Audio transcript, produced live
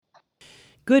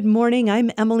Good morning. I'm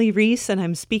Emily Reese, and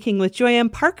I'm speaking with Joyanne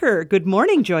Parker. Good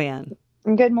morning, Joyanne.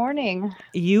 Good morning.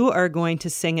 You are going to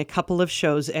sing a couple of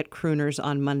shows at Crooners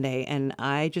on Monday, and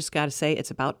I just got to say, it's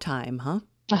about time, huh?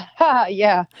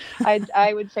 Yeah,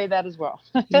 I would say that as well.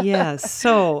 Yes.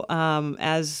 So,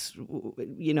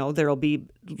 you know, there'll be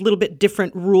a little bit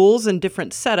different rules and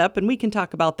different setup, and we can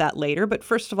talk about that later. But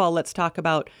first of all, let's talk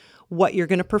about what you're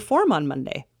going to perform on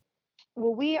Monday.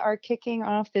 Well, we are kicking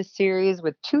off this series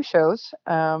with two shows.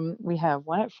 We have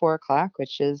one at 4 o'clock,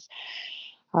 which is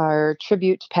our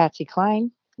tribute to Patsy Cline,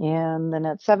 and then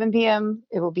at 7 p.m.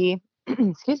 it will be,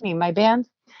 excuse me, my band,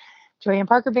 Joanne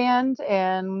Parker Band,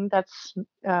 and that's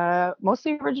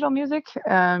mostly original music,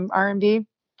 R&B,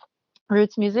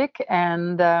 roots music,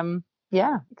 and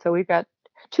yeah. So we've got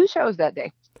two shows that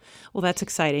day. Well, that's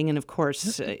exciting. And of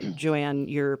course, Joanne,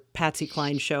 your Patsy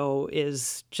Cline show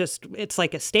is just, it's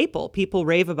like a staple. People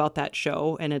rave about that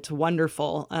show and it's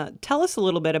wonderful. Tell us a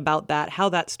little bit about that, how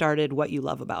that started, what you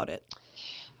love about it.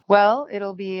 Well,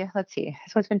 it'll be, let's see.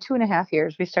 So it's been 2.5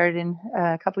 years. We started in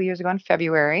a couple of years ago in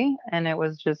February, and it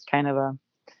was just kind of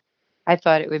I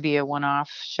thought it would be a one-off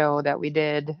show that we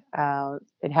did.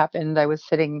 It happened. I was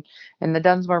sitting in the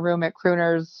Dunsmore room at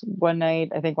Crooners one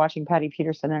night, I think watching Patty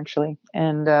Peterson actually.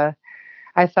 And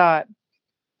I thought,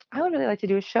 I would really like to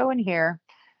do a show in here.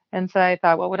 And so I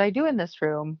thought, what would I do in this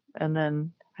room? And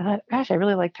then I thought, gosh, I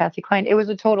really like Patsy Cline. It was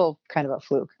a total kind of a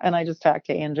fluke. And I just talked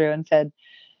to Andrew and said,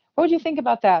 what would you think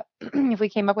about that if we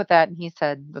came up with that? And he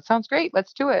said, that sounds great.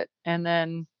 Let's do it. And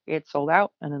then it sold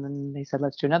out. And then they said,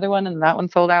 let's do another one. And that one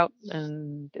sold out.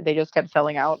 And they just kept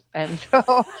selling out. And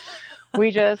so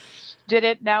we just did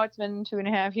it. Now it's been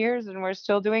 2.5 years and we're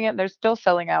still doing it. They're still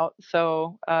selling out.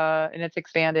 So, and it's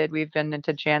expanded. We've been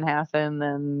into Chanhassen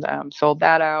and sold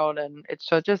that out. And it's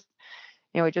so just,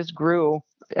 it just grew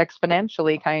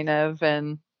exponentially kind of.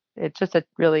 And it's just a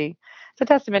really, it's a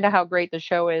testament to how great the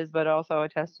show is, but also a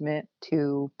testament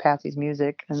to Patsy's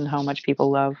music and how much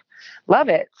people love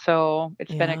it. So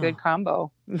it's been a Yeah. good combo.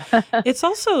 It's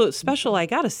also special, I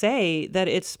gotta say, that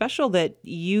it's special that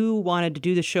you wanted to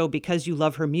do the show because you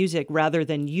love her music rather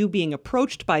than you being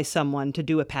approached by someone to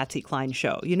do a Patsy Cline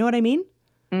show. You know what I mean?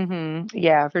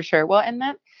 Yeah, for sure. Well, and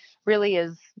that really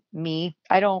is me.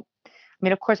 I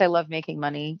mean, of course, I love making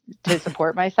money to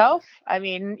support myself. I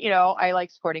mean, I like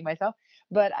supporting myself,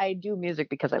 but I do music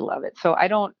because I love it. So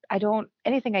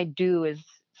anything I do is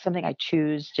something I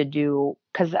choose to do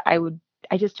because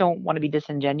I just don't want to be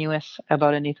disingenuous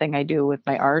about anything I do with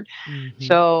my art. Hmm.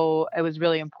 So it was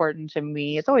really important to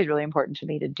me. It's always really important to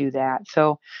me to do that.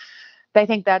 So I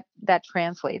think that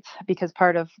translates because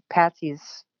part of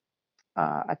Patsy's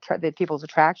the people's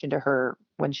attraction to her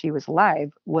when she was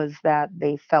alive was that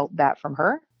they felt that from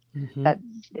her. Hmm. That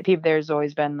there's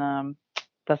always been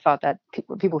the thought that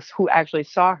people who actually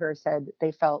saw her said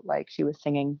they felt like she was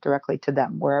singing directly to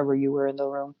them wherever you were in the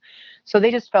room. So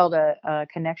they just felt a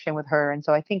connection with her, and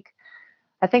so I think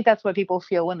that's what people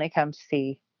feel when they come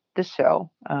see the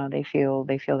show. They feel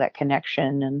that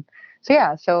connection, and so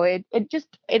yeah, so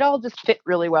it all just fit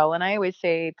really well. And I always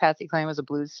say Patsy Cline was a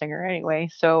blues singer anyway,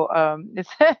 so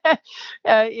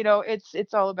it's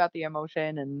it's all about the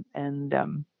emotion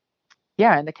and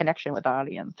yeah, and the connection with the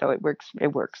audience. So it works.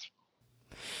 It works.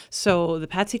 So the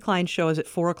Patsy Cline show is at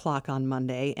 4 o'clock on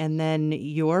Monday, and then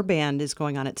your band is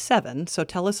going on at 7. So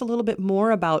tell us a little bit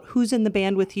more about who's in the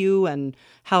band with you and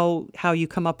how you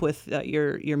come up with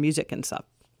your music and stuff.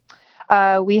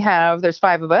 There's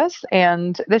five of us,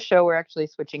 and this show we're actually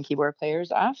switching keyboard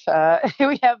players off.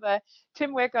 We have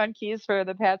Tim Wick on keys for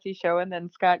the Patsy show, and then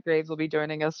Scott Graves will be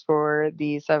joining us for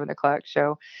the 7 o'clock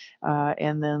show.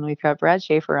 And then we've got Brad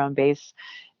Schaefer on bass,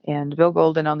 and Bill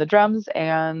Golden on the drums,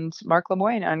 and Mark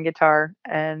Lemoyne on guitar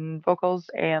and vocals.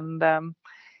 And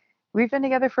we've been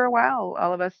together for a while,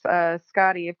 all of us.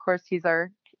 Scotty, of course, he's our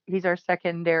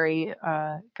secondary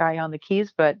guy on the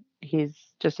keys, but he's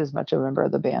just as much a member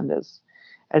of the band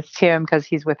as Tim because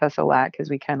he's with us a lot because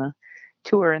we kind of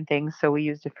tour and things. So we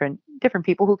use different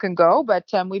people who can go, but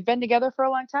we've been together for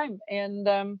a long time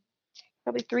and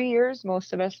probably 3 years,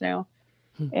 most of us now.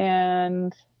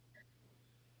 And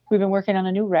we've been working on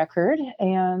a new record,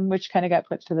 and which kind of got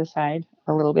put to the side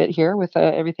a little bit here with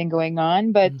everything going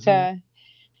on, but. Hmm.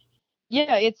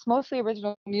 Yeah, it's mostly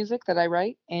original music that I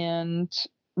write, and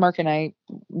Mark and I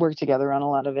work together on a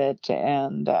lot of it,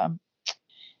 and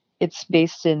it's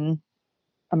based in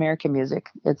American music.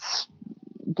 It's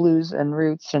blues and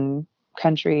roots and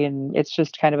country, and it's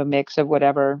just kind of a mix of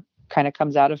whatever kind of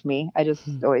comes out of me. I just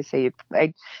always say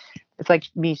it's like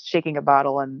me shaking a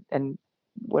bottle and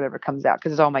whatever comes out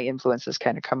because all my influences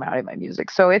kind of come out in my music.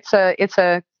 So it's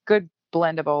a good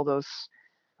blend of all those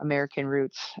American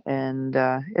roots, and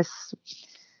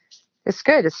it's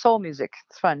good. It's soul music.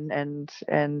 It's fun, and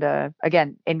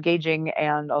again, engaging,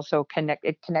 and also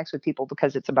it connects with people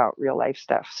because it's about real life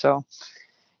stuff. So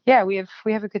yeah, we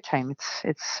have a good time.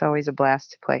 It's always a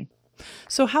blast to play.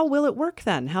 So how will it work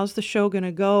then? How's the show going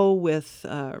to go with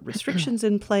restrictions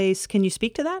in place? Can you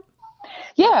speak to that?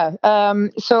 Yeah.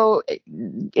 So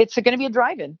it's going to be a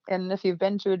drive-in, and if you've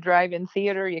been to a drive-in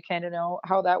theater, you kind of know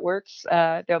how that works.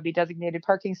 There'll be designated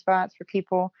parking spots for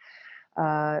people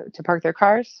to park their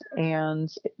cars,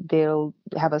 and they'll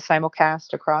have a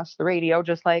simulcast across the radio,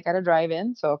 just like at a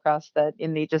drive-in. So across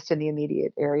in the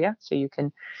immediate area, so you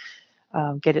can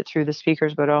get it through the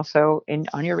speakers, but also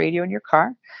on your radio in your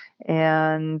car.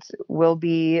 And we'll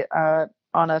be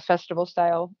on a festival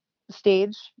style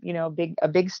stage, a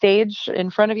big stage in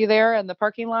front of you there in the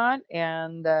parking lot,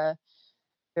 and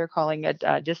they're calling it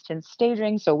distance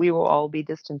staging. So we will all be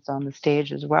distanced on the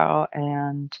stage as well,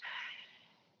 and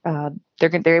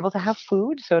they're able to have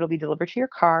food, so it'll be delivered to your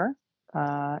car,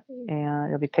 and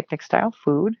it'll be picnic style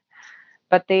food.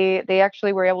 But they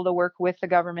actually were able to work with the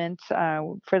government,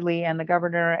 Fridley and the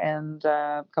governor, and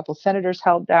a couple of senators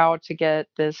helped out to get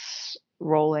this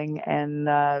rolling, and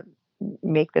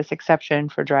make this exception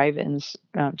for drive-ins,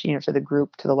 to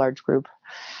the large group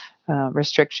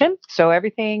restriction. So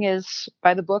everything is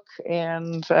by the book,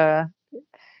 and yeah,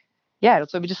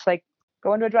 it'll be just like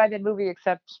going to a drive-in movie,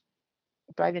 except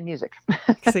drive-in music.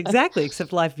 Exactly,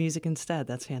 except live music instead.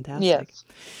 That's fantastic. Yes.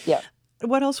 Yeah.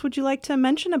 What else would you like to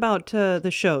mention about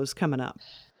the shows coming up?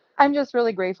 I'm just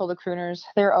really grateful to crooners.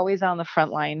 They're always on the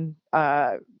front line,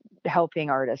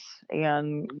 helping artists.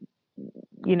 And,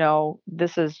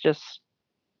 this is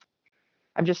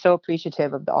I'm just so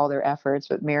appreciative of all their efforts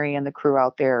with Mary and the crew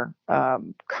out there,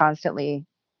 constantly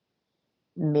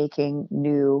making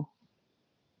new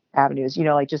avenues,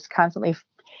 like just constantly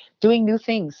doing new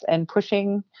things and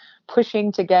pushing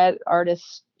to get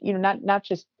artists, not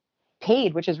just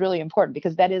paid, which is really important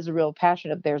because that is a real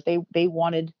passion of theirs. They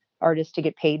wanted artists to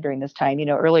get paid during this time.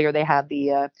 Earlier they had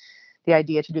the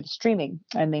idea to do the streaming,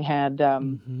 and they had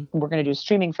we're going to do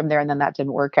streaming from there, and then that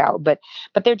didn't work out. But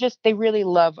they really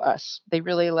love us. They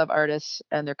really love artists,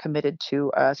 and they're committed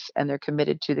to us, and they're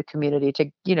committed to the community.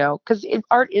 To because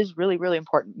art is really, really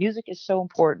important. Music is so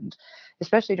important,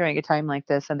 especially during a time like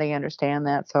this, and they understand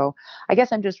that. So I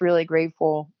guess I'm just really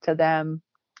grateful to them,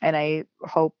 and I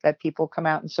hope that people come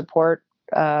out and support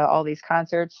all these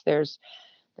concerts.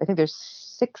 I think there's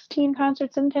 16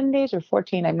 concerts in 10 days or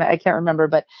 14. I can't remember.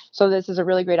 But so this is a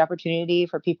really great opportunity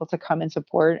for people to come and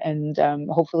support, and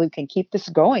hopefully we can keep this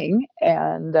going.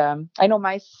 And I know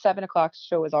my 7 o'clock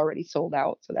show is already sold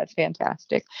out, so that's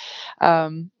fantastic.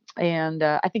 And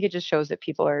I think it just shows that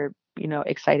people are,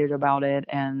 excited about it.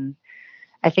 And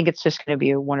I think it's just going to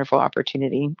be a wonderful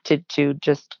opportunity to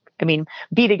just,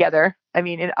 be together.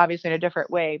 Obviously in a different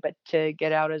way, but to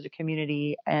get out as a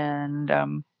community, and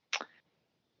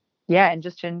and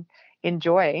just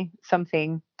enjoy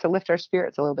something to lift our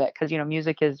spirits a little bit, because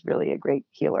music is really a great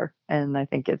healer, and I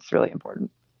think it's really important.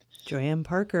 Joyanne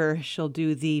Parker, she'll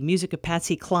do the music of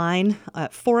Patsy Cline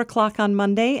at 4:00 on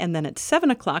Monday, and then at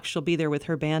 7:00 she'll be there with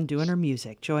her band doing her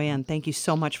music. Joyanne, thank you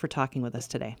so much for talking with us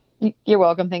today. You're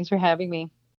welcome. Thanks for having me.